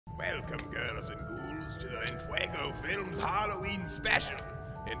Welcome, girls and ghouls, to the En Fuego Films Halloween Special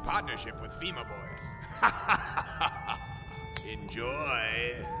in partnership with FEMABOYZ.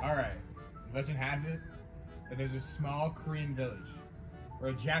 Enjoy. Alright, legend has it that there's a small Korean village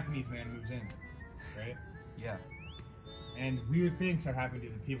where a Japanese man moves in, right? Yeah. And weird things start happening to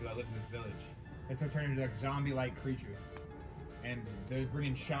the people that live in this village. They start turning into like zombie-like creatures. And they're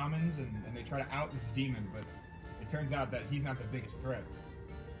bringing shamans and they try to out this demon, but it turns out that he's not the biggest threat.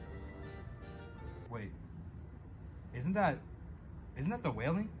 Wait. Isn't that the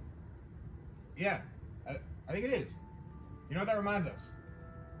Wailing? Yeah, I think it is. You know what that reminds us?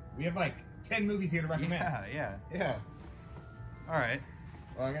 We have like 10 movies here to recommend. Yeah. Alright.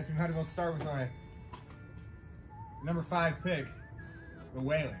 Well, I guess we might as well start with my number 5 pick, The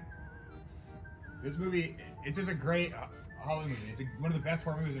Wailing. This movie, it's just a great Halloween movie. It's one of the best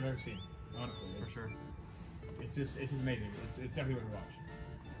horror movies I've ever seen, honestly. For sure. It's just amazing. It's definitely worth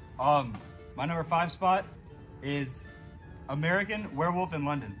a watch. My number 5 spot is American Werewolf in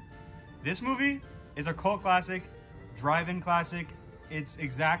London. This movie is a cult classic, drive-in classic. It's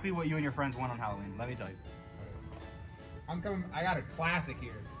exactly what you and your friends want on Halloween, let me tell you. I got a classic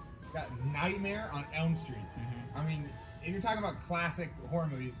here. Got Nightmare on Elm Street. Mm-hmm. I mean, if you're talking about classic horror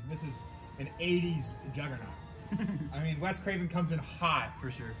movies, this is an 80s juggernaut. I mean, Wes Craven comes in hot for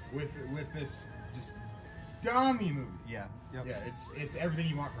sure with this just dummy movie. Yeah. Yep. Yeah, it's everything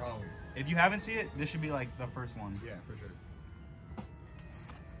you want for Halloween. If you haven't seen it, this should be like the first one. Yeah, for sure.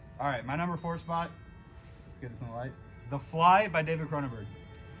 All right, my number 4 spot. Let's get this in the light. The Fly by David Cronenberg.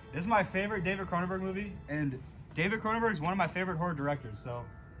 This is my favorite David Cronenberg movie, and David Cronenberg is one of my favorite horror directors. So,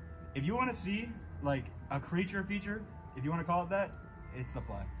 if you want to see like a creature feature, if you want to call it that, it's The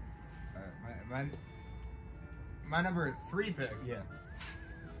Fly. My number 3 pick. Yeah.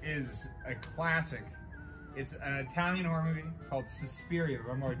 Is a classic. It's an Italian horror movie called Suspiria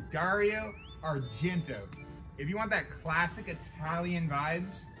by Dario Argento. If you want that classic Italian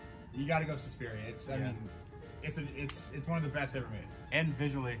vibes, you got to go Suspiria. I mean, it's one of the best ever made. And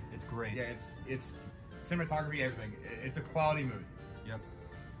visually, it's great. Yeah, it's cinematography, everything. It's a quality movie. Yep.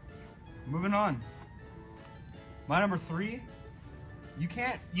 Moving on. My number 3. You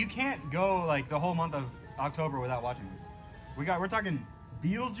can't go like the whole month of October without watching this. We're talking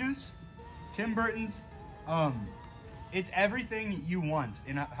Beetlejuice, Tim Burton's. It's everything you want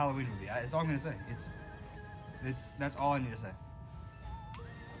in a Halloween movie. That's all I'm gonna say. That's all I need to say.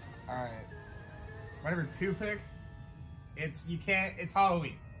 All right. My number 2 pick. It's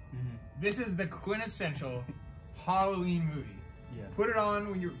Halloween. Mm-hmm. This is the quintessential Halloween movie. Yeah. Put it on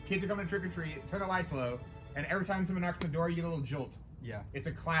when your kids are coming to trick or treat. Turn the lights low, and every time someone knocks on the door, you get a little jolt. Yeah. It's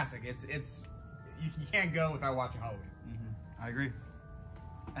a classic. You can't go without watching Halloween. Mm-hmm. I agree.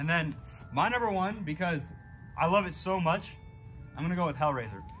 And then my number 1, because I love it so much, I'm gonna go with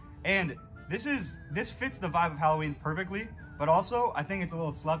Hellraiser. And this fits the vibe of Halloween perfectly, but also I think it's a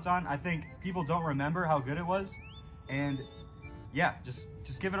little slept on. I think people don't remember how good it was, and yeah, just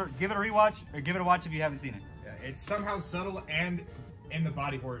give it a rewatch or give it a watch if you haven't seen it. Yeah, it's somehow subtle and in the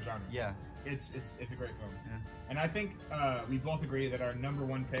body horror genre. Yeah, it's a great film. Yeah. And I think we both agree that our number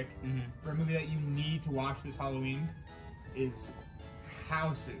 1 pick for a movie that you need to watch this Halloween is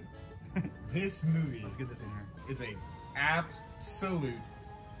Howsu. This movie, let's get this in here, is a absolute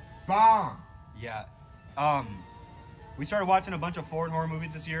bomb. Yeah. We started watching a bunch of foreign horror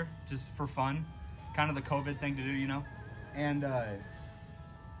movies this year just for fun, kind of the COVID thing to do, you know. And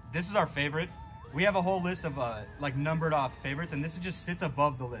this is our favorite. We have a whole list of like numbered off favorites, and this just sits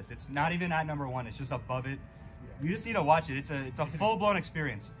above the list. It's not even at number 1. It's just above it. Yeah. You just need to watch it. It's a full-blown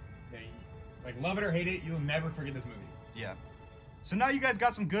experience. Yeah, like love it or hate it, you'll never forget this movie. Yeah. So now you guys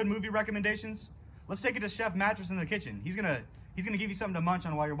got some good movie recommendations. Let's take it to Chef Mattress in the kitchen. He's gonna give you something to munch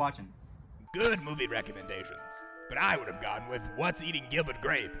on while you're watching. Good movie recommendations, but I would have gone with What's Eating Gilbert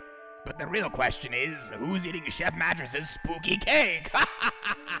Grape. But the real question is, who's eating Chef Mattress's spooky cake?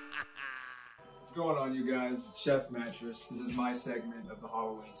 What's going on, you guys? It's Chef Mattress. This is my segment of the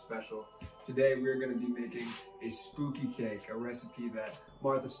Halloween special. Today we're going to be making a spooky cake, a recipe that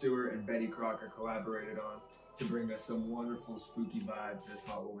Martha Stewart and Betty Crocker collaborated on to bring us some wonderful spooky vibes this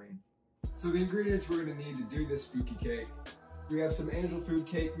Halloween. So the ingredients we're going to need to do this spooky cake: we have some angel food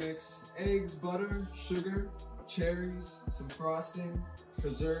cake mix, eggs, butter, sugar, cherries, some frosting,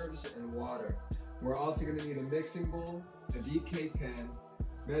 preserves, and water. We're also going to need a mixing bowl, a deep cake pan,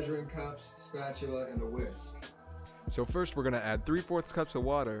 measuring cups, spatula, and a whisk. So first we're going to add 3/4 cups of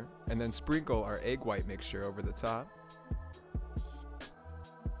water and then sprinkle our egg white mixture over the top.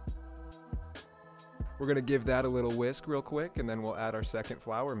 We're going to give that a little whisk real quick, and then we'll add our second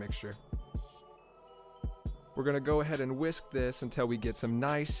flour mixture. We're gonna go ahead and whisk this until we get some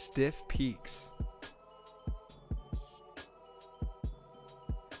nice stiff peaks.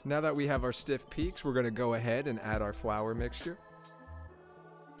 Now that we have our stiff peaks, we're gonna go ahead and add our flour mixture.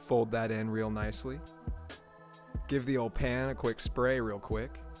 Fold that in real nicely. Give the old pan a quick spray real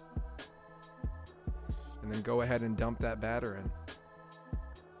quick. And then go ahead and dump that batter in.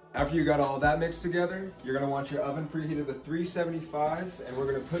 After you got all of that mixed together, you're gonna want your oven preheated to 375, and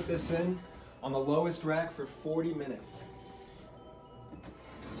we're gonna put this in on the lowest rack for 40 minutes.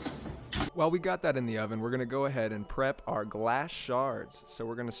 While we got that in the oven, we're gonna go ahead and prep our glass shards. So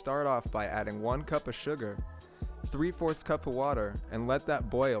we're gonna start off by adding 1 cup of sugar, 3/4 cup of water, and let that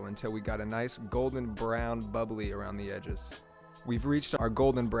boil until we got a nice golden brown bubbly around the edges. We've reached our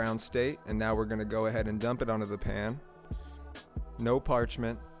golden brown state, and now we're gonna go ahead and dump it onto the pan. No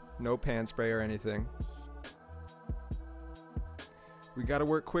parchment, no pan spray or anything. We gotta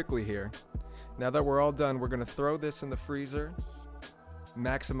work quickly here. Now that we're all done, we're gonna throw this in the freezer,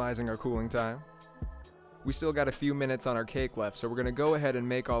 maximizing our cooling time. We still got a few minutes on our cake left, so we're gonna go ahead and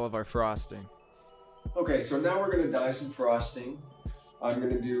make all of our frosting. Okay, so now we're gonna dye some frosting. I'm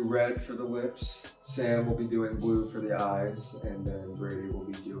gonna do red for the lips, Sam will be doing blue for the eyes, and then Brady will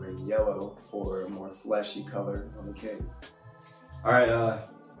be doing yellow for a more fleshy color on the cake. All right,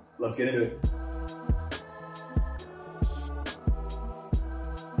 let's get into it.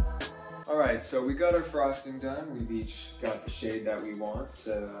 All right, so we got our frosting done. We've each got the shade that we want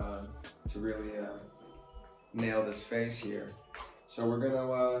to really nail this face here. So we're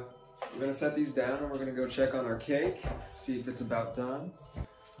gonna set these down and we're gonna go check on our cake, see if it's about done.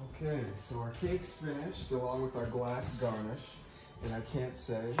 Okay, so our cake's finished along with our glass garnish, and I can't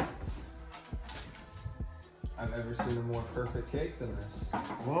say I've ever seen a more perfect cake than this.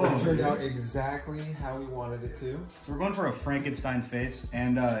 Whoa, this turned out exactly how we wanted it to. So we're going for a Frankenstein face,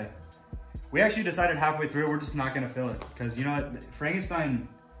 and we actually decided halfway through we're just not gonna fill it, because you know what, Frankenstein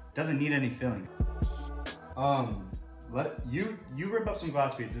doesn't need any filling. Let you rip up some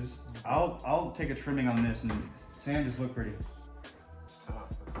glass pieces. I'll take a trimming on this, and Sam, just look pretty. It's tough.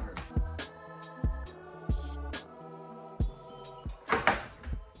 It's hard.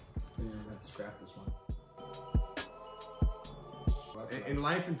 You're gonna have to scrap this one. In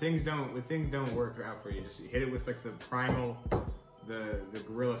life, when things don't work out for you, just hit it with like the primal, the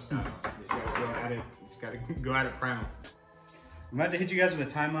gorilla style. You just gotta go at it. You just gotta go at it primal. I'm about to hit you guys with a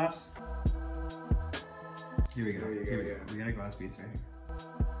time lapse. Here we go. There you go, yeah. We got a glass piece right here.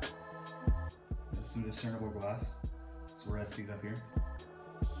 That's some discernible glass. So rest these up here.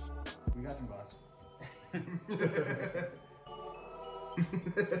 We got some glass.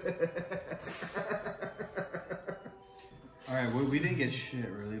 All right, well, we didn't get shit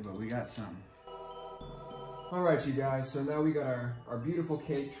really, but we got some. All right, you guys, so now we got our beautiful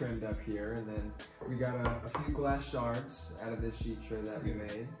cake trimmed up here, and then we got a few glass shards out of this sheet tray that we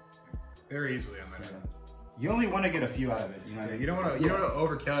made. Very easily on that end. You only want to get a few out of it, you know. Yeah, you don't want to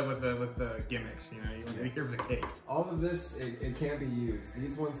overkill it with the gimmicks. You know, you want to be here for the cake. All of this it can't be used.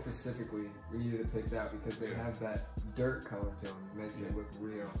 These ones specifically, we needed to pick out because they have that dirt color to them. It makes it look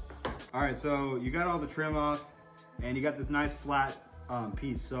real. All right, so you got all the trim off, and you got this nice flat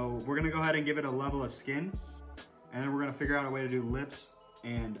piece. So we're gonna go ahead and give it a level of skin, and then we're gonna figure out a way to do lips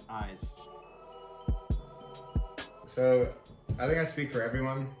and eyes. So I think I speak for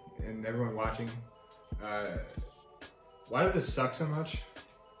everyone and everyone watching. Why does this suck so much?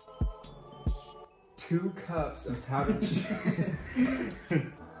 2 cups of powdered sugar.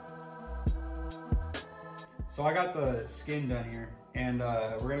 So I got the skin done here, and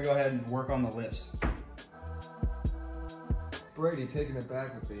we're gonna go ahead and work on the lips. Brady taking it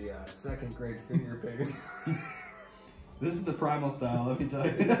back with the 2nd grade finger painting. This is the primal style, let me tell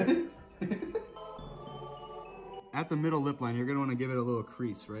you. At the middle lip line, you're gonna want to give it a little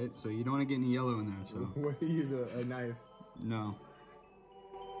crease, right? So you don't want to get any yellow in there. So What do you use a knife? no.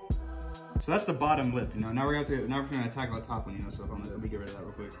 So that's the bottom lip, you know. Now we're gonna tackle the top one, you know. So let me get rid of that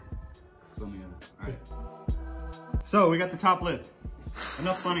real quick. So let me all right. So we got the top lip.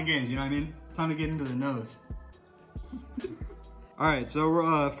 Enough fun and games, you know what I mean? Time to get into the nose. All right,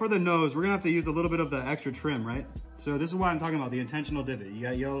 so for the nose, we're gonna have to use a little bit of the extra trim, right? So this is what I'm talking about, the intentional divot. You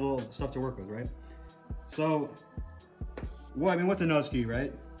got your little stuff to work with, right? So, well, I mean, what's a nose to you,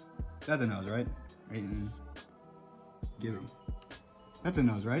 right? That's a nose, right? Right. Give it. That's a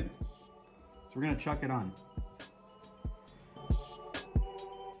nose, right? So we're gonna chuck it on.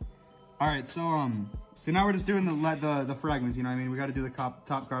 All right, so now we're just doing the fragments. You know what I mean? We got to do the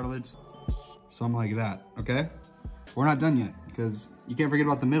top cartilage. Something like that. Okay. We're not done yet because you can't forget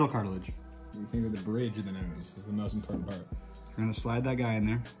about the middle cartilage. You think of the bridge of the nose is the most important part. We're gonna slide that guy in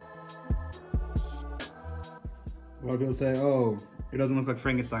there. A lot of people say, oh, it doesn't look like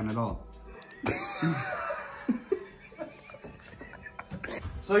Frankenstein at all.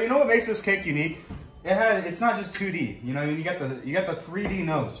 So you know what makes this cake unique? It's not just 2D. You know, you got the 3D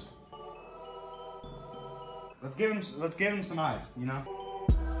nose. Let's give him some eyes. You know.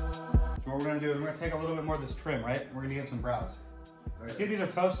 So what we're gonna do is we're gonna take a little bit more of this trim, right? We're gonna give him some brows. Right. See, these are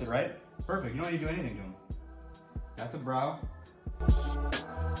toasted, right? Perfect. You don't need to do anything to them. That's a brow.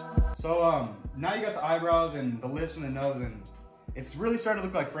 So now you got the eyebrows and the lips and the nose, and it's really starting to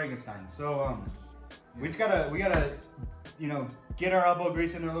look like Frankenstein. So we gotta, you know, get our elbow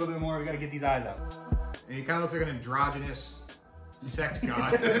grease in there a little bit more. We gotta get these eyes out. And he kind of looks like an androgynous sex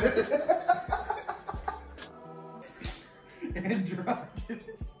god.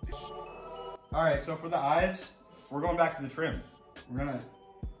 Androgynous. All right, so for the eyes, we're going back to the trim. We're gonna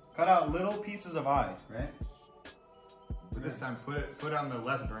cut out little pieces of eye, right? But this time, put it on the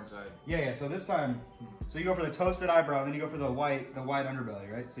less burnt side. Yeah. So this time, so you go for the toasted eyebrow, and then you go for the white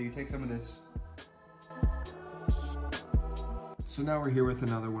underbelly, right? So you take some of this. So now we're here with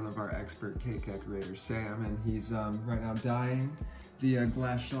another one of our expert cake decorators, Sam, and he's right now dyeing the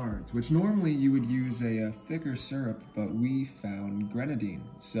glass shards, which normally you would use a thicker syrup, but we found grenadine,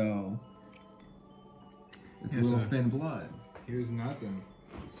 so it's a little thin blood. Here's nothing.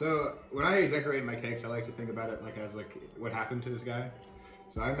 So when I decorate my cakes, I like to think about it like as what happened to this guy.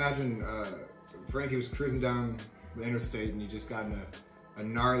 So I imagine Frankie was cruising down the interstate and he just got in a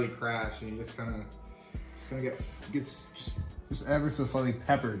gnarly crash, and he just kind of gets ever so slightly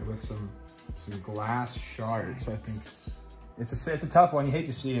peppered with some glass shards. I think it's a tough one. You hate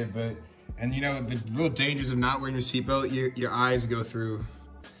to see it, and you know the real dangers of not wearing your seatbelt. Your eyes go through.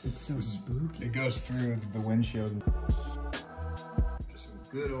 It's so spooky. It goes through the windshield. Just some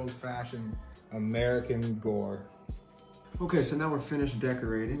good old-fashioned American gore. Okay, so now we're finished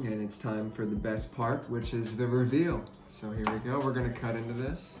decorating, and it's time for the best part, which is the reveal. So here we go. We're gonna cut into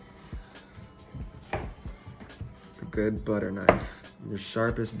this. A good butter knife, your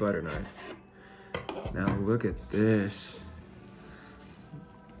sharpest butter knife. Now look at this.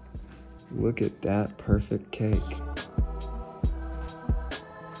 Look at that perfect cake.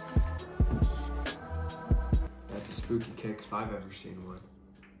 That's a spooky cake if I've ever seen one.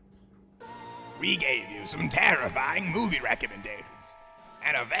 We gave you some terrifying movie recommendations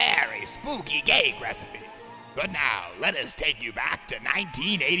and a very spooky cake recipe. But now, let us take you back to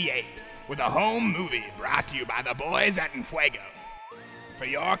 1988 with a home movie brought to you by the boys at En Fuego. For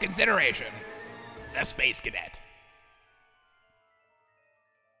your consideration, The Space Cadet.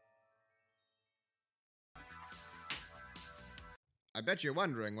 I bet you're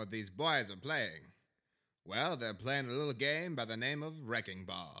wondering what these boys are playing. Well, they're playing a little game by the name of Wrecking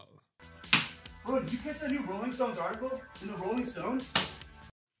Ball. Bro, did you catch that new Rolling Stones article in the Rolling Stone?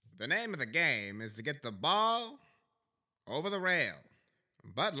 The name of the game is to get the ball over the rail.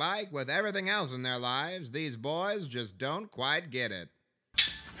 But like with everything else in their lives, these boys just don't quite get it.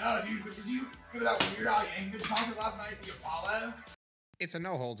 No, dude, but did you go to that Weird Al Yankovic concert last night at the Apollo? It's a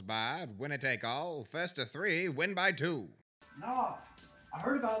no-holds-barred, winner-take-all, first to 3, win by 2. Nah, I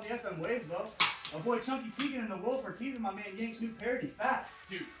heard about the FM waves though. My boy Chunky Tegan and the Wolf are teasing my man Yank's new parody, Fat.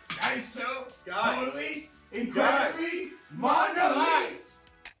 Dude, that is so Guys. incredibly monotonous.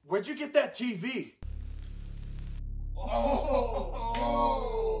 Where'd you get that TV? Oh.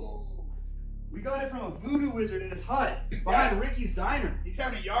 We got it from a voodoo wizard in his hut behind Ricky's Diner. He's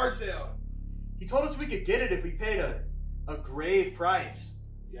having a yard sale. He told us we could get it if we paid a grave price.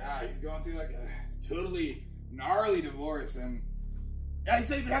 Yeah, he's going through like a totally gnarly divorce, and yeah, he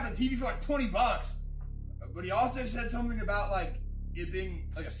said he would have the TV for like $20. But he also said something about like it being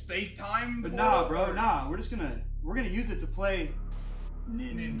like a space-time. But nah, bro, nah. We're gonna use it to play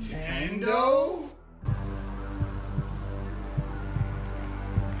Nintendo?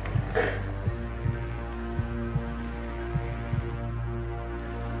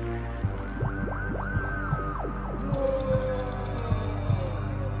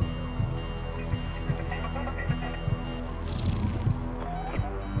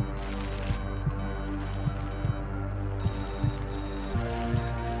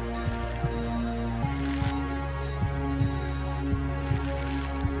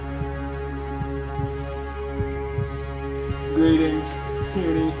 Greetings,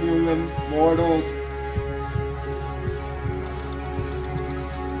 puny human mortals.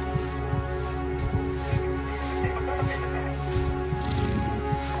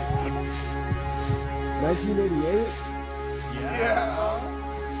 Yeah.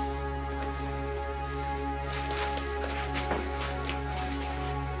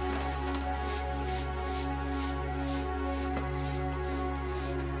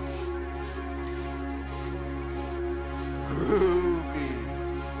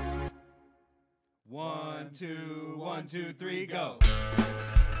 1, 2, 1, 2, 3, go.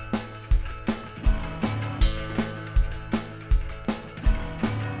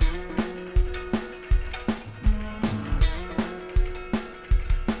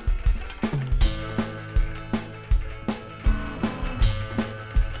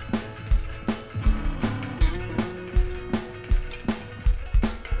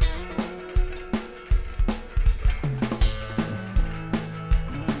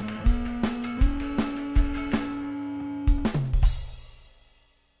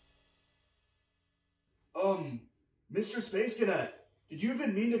 Mr. Space Cadet, did you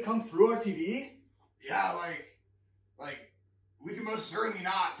even mean to come through our TV? Yeah, like, we can most certainly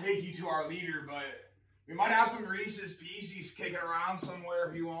not take you to our leader, but we might have some Reese's Pieces kicking around somewhere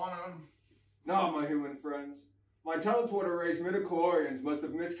if you want them. No, my human friends. My teleporter-raised midichlorians must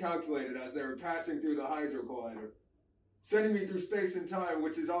have miscalculated as they were passing through the Hydro Collider, sending me through space and time,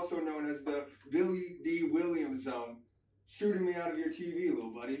 which is also known as the Billy D. Williams Zone, shooting me out of your TV,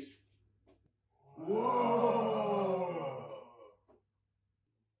 little buddies. Whoa!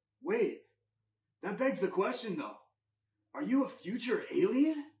 Wait, that begs the question though. Are you a future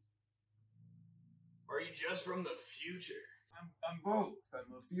alien? Or are you just from the future? I'm both.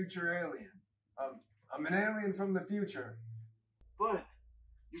 I'm a future alien. I'm an alien from the future. But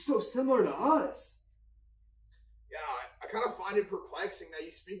you're so similar to us. Yeah, I kind of find it perplexing that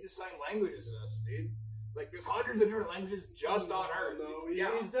you speak the same languages as us, dude. Like, there's hundreds of different languages just on Earth. No,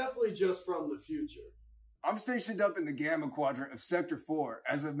 Yeah. he's definitely just from the future. I'm stationed up in the Gamma Quadrant of Sector 4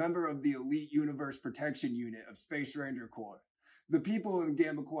 as a member of the Elite Universe Protection Unit of Space Ranger Corps. The people in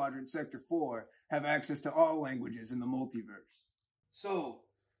Gamma Quadrant Sector 4 have access to all languages in the multiverse. So,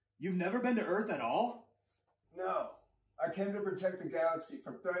 you've never been to Earth at all? No. I came to protect the galaxy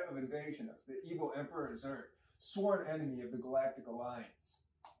from threat of invasion of the evil Emperor Zurg, sworn enemy of the Galactic Alliance.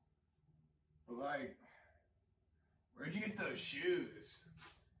 But, like, where'd you get those shoes?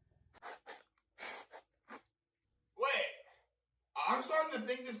 Wait, I'm starting to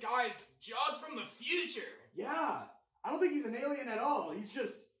think this guy is just from the future. Yeah, I don't think he's an alien at all. He's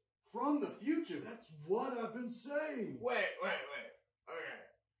just from the future. That's what I've been saying. Wait. Okay,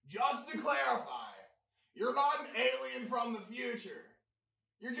 just to clarify, you're not an alien from the future.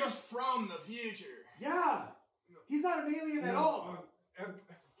 You're just from the future. Yeah, he's not an alien at all.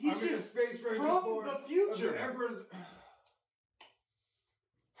 He's I'm in just the Space Ranger from Corps the of future. the Emperor's...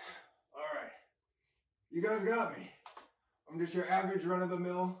 Alright. You guys got me. I'm just your average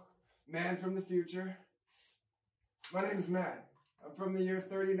run-of-the-mill man from the future. My name's Matt. I'm from the year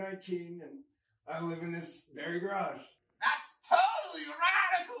 3019, and I live in this very garage. That's totally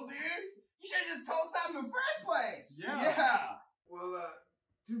radical, dude. You should have just told us that in the first place. Yeah. Well,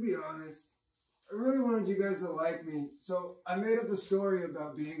 to be honest, I really wanted you guys to like me, so I made up a story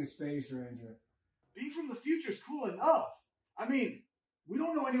about being a space ranger. Being from the future is cool enough. I mean, we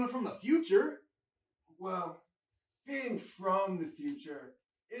don't know anyone from the future. Well, being from the future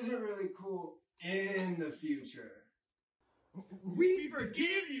isn't really cool in the future. We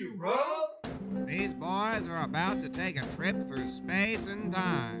forgive you, bro. These boys are about to take a trip through space and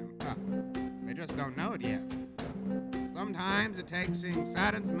time. They just don't know it yet. Sometimes it takes seeing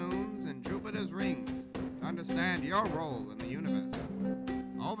Saturn's moons and Jupiter's rings to understand your role in the universe.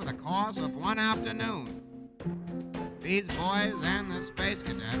 Over the course of one afternoon, these boys and the space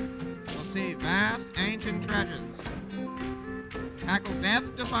cadet will see vast ancient treasures, tackle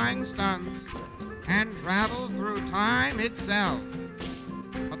death-defying stunts, and travel through time itself.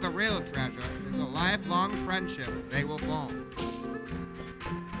 But the real treasure is a lifelong friendship they will form.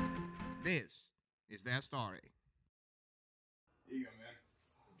 This is their story. Here you go, man.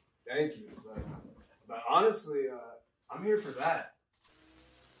 Thank you, but honestly, I'm here for that.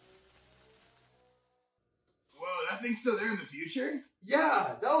 Whoa, that thing's still there in the future?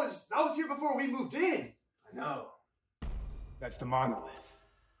 Yeah, that was here before we moved in. I know. That's the monolith.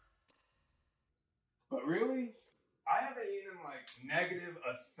 But really, I haven't eaten in like negative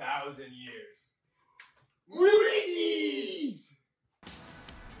 1,000 years. Rudy's!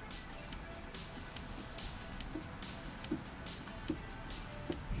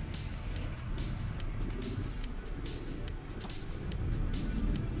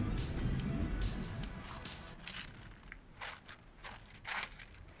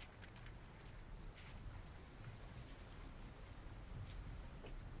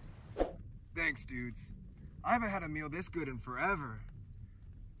 Thanks, dudes. I haven't had a meal this good in forever.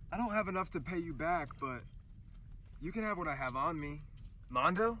 I don't have enough to pay you back, but you can have what I have on me.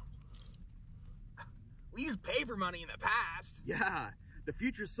 Mondo? We used paper money in the past. Yeah, the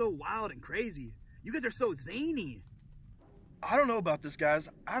future's so wild and crazy. You guys are so zany. I don't know about this, guys.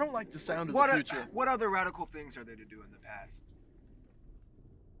 I don't like the sound of the future. What other radical things are there to do in the past?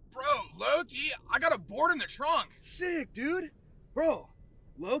 Bro, Loki, I got a board in the trunk. Sick, dude. Bro,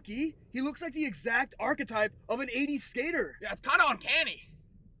 Loki, he looks like the exact archetype of an 80s skater. Yeah, it's kind of uncanny.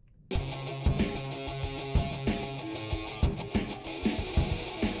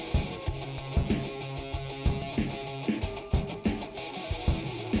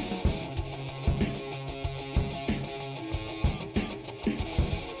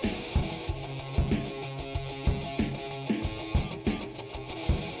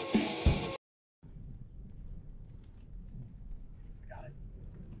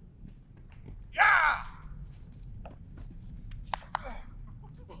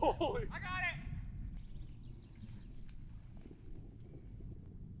 Holy. I got it!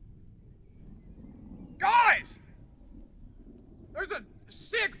 Guys! There's a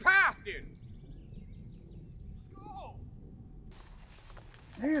sick path, dude! Let's go!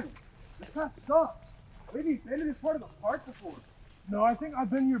 Damn, this path sucks. Maybe you've been to this part of the park before. No, I think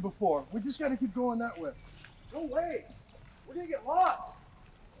I've been here before. We just gotta keep going that way. No way! We're gonna get lost!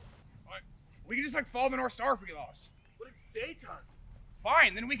 What? We can just like follow the North Star if we get lost. But it's daytime.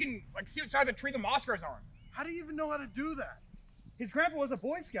 Fine, then we can like see outside the tree the Oscars are on. How do you even know how to do that? His grandpa was a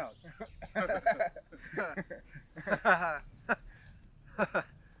Boy Scout.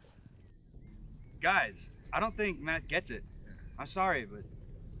 Guys, I don't think Matt gets it. I'm sorry, but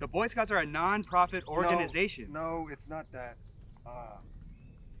the Boy Scouts are a non-profit organization. No, it's not that.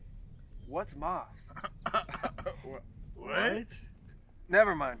 What's moss? What?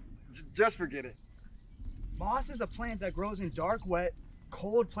 Never mind. Just forget it. Moss is a plant that grows in dark, wet,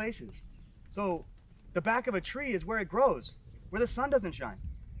 cold places. So the back of a tree is where it grows, where the sun doesn't shine.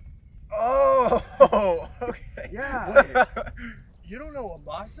 Oh, okay. Yeah. You don't know what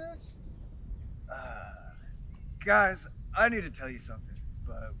moss is? Guys, I need to tell you something,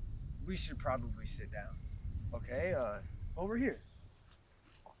 but we should probably sit down. Okay, over here.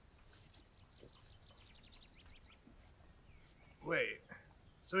 Wait,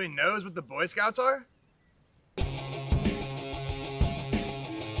 so he knows what the Boy Scouts are?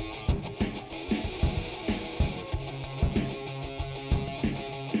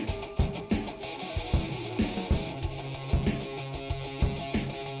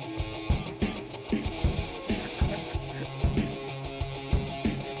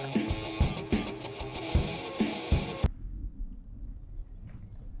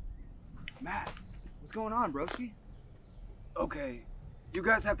 Matt, what's going on, broski? Okay, you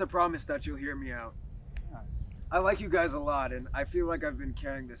guys have to promise that you'll hear me out. I like you guys a lot, and I feel like I've been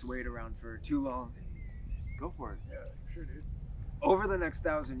carrying this weight around for too long. Go for it. Yeah, sure, dude. Over the next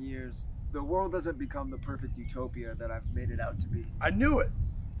 1,000 years, the world doesn't become the perfect utopia that I've made it out to be. I knew it.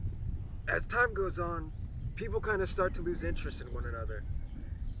 As time goes on, people kind of start to lose interest in one another.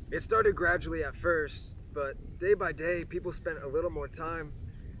 It started gradually at first, but day by day, people spent a little more time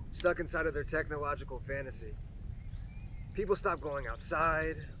stuck inside of their technological fantasy. People stopped going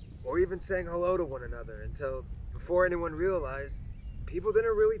outside, or even saying hello to one another until, before anyone realized, people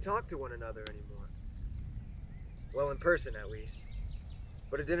didn't really talk to one another anymore. Well, in person at least.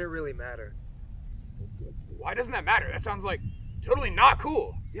 But it didn't really matter. Why doesn't that matter? That sounds like totally not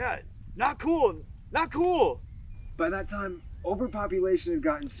cool. Yeah, not cool. Not cool. By that time, overpopulation had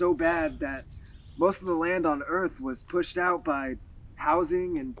gotten so bad that most of the land on Earth was pushed out by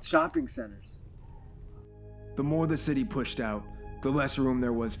housing and shopping centers. The more the city pushed out, the less room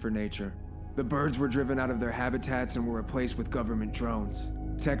there was for nature. The birds were driven out of their habitats and were replaced with government drones.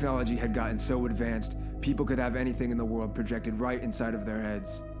 Technology had gotten so advanced, people could have anything in the world projected right inside of their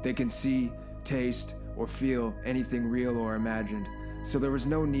heads. They can see, taste, or feel anything real or imagined, so there was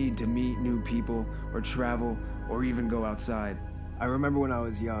no need to meet new people or travel or even go outside. I remember when I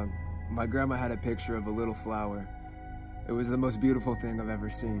was young, my grandma had a picture of a little flower. It was the most beautiful thing I've ever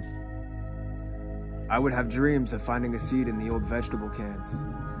seen. I would have dreams of finding a seed in the old vegetable cans,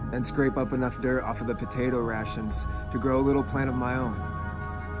 and scrape up enough dirt off of the potato rations to grow a little plant of my own.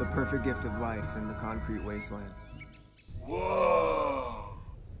 The perfect gift of life in the concrete wasteland. Whoa!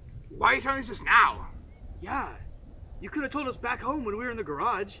 Why are you telling us this now? Yeah, you could have told us back home when we were in the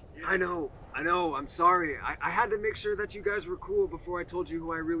garage. I know, I'm sorry. I had to make sure that you guys were cool before I told you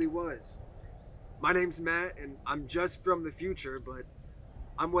who I really was. My name's Matt, and I'm just from the future, but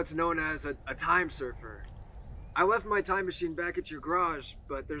I'm what's known as a time surfer. I left my time machine back at your garage,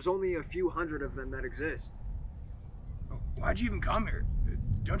 but there's only a few hundred of them that exist. Why'd you even come here?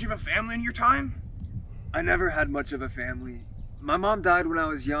 Don't you have a family in your time? I never had much of a family. My mom died when I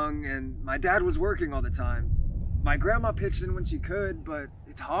was young, and my dad was working all the time. My grandma pitched in when she could, but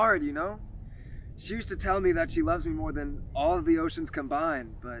it's hard, you know? She used to tell me that she loves me more than all of the oceans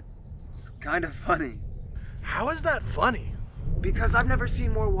combined, but it's kind of funny. How is that funny? Because I've never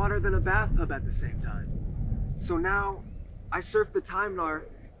seen more water than a bathtub at the same time. So now, I surf the timeline,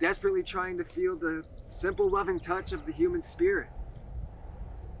 desperately trying to feel the simple loving touch of the human spirit.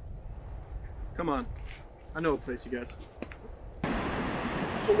 Come on. I know a place, you guys.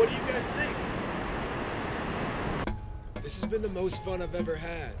 So what do you guys think? This has been the most fun I've ever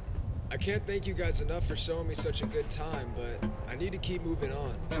had. I can't thank you guys enough for showing me such a good time, but I need to keep moving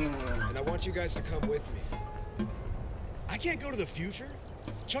on. And I want you guys to come with me. I can't go to the future.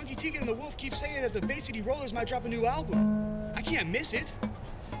 Chunky Tegan and the Wolf keep saying that the Bay City Rollers might drop a new album. I can't miss it.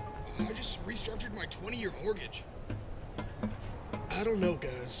 I just restructured my 20-year mortgage. I don't know,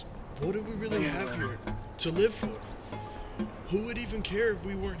 guys. What do we really have here to live for? Who would even care if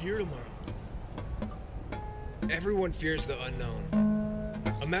we weren't here tomorrow? Everyone fears the unknown.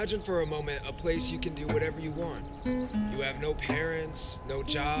 Imagine for a moment a place you can do whatever you want. You have no parents, no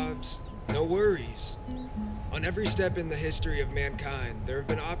jobs, no worries. On every step in the history of mankind, there have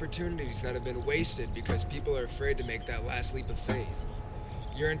been opportunities that have been wasted because people are afraid to make that last leap of faith.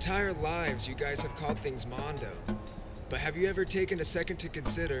 Your entire lives, you guys have called things Mondo. But have you ever taken a second to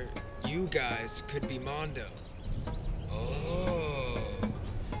consider you guys could be Mondo? Oh.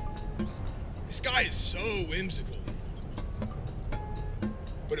 This guy is so whimsical.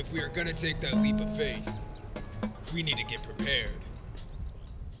 But if we are gonna take that leap of faith, we need to get prepared.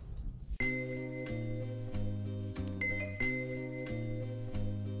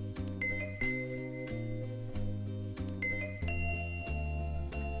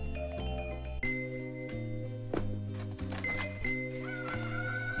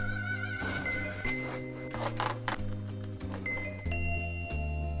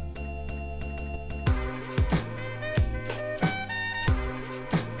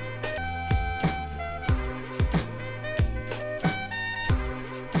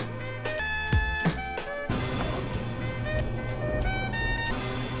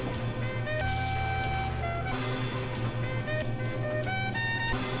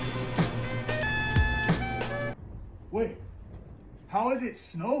 Wait, how is it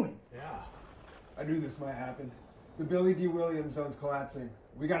snowing? Yeah. I knew this might happen. The Billy D. Williams zone's collapsing.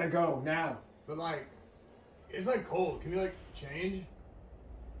 We gotta go, now. But like, it's like cold. Can we like change?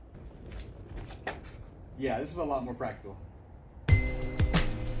 Yeah, this is a lot more practical.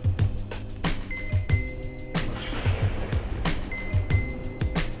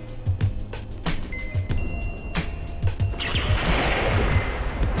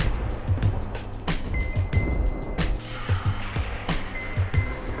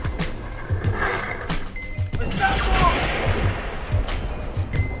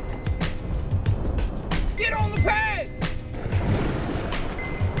 Get on the pads!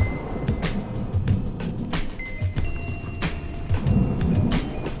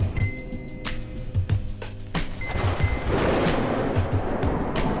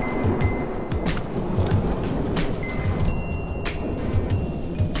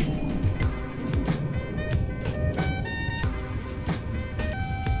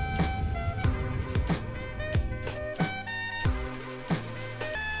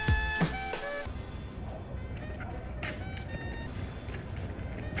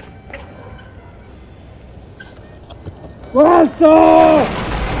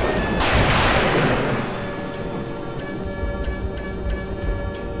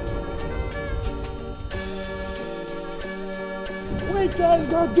 Wait, guys,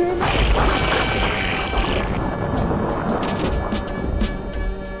 goddammit!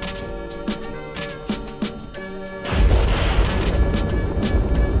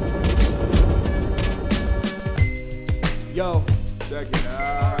 Yo, Check it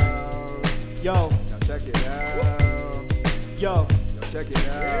out. yo, Now check it out. yo, Now check it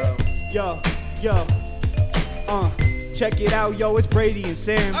out. yo. Check it out, yo, it's Brady and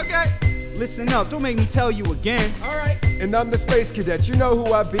Sam. Okay, Listen up, don't make me tell you again. alright. And I'm the space cadet, you know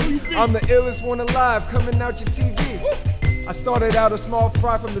who I be. I'm the illest one alive, coming out your TV. I started out a small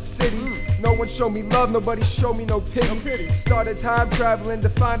fry from the city. No one showed me love, nobody showed me no pity. Started time traveling to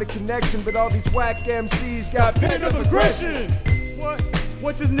find a connection, but all these whack MCs got pent up aggression. What?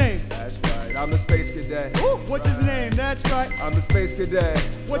 What's his name? That's right, I'm the space cadet. What's his name? That's right. I'm the space cadet.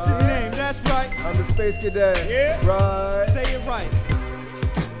 What's his name? That's right. I'm the space cadet. Yeah. Right. Say it right.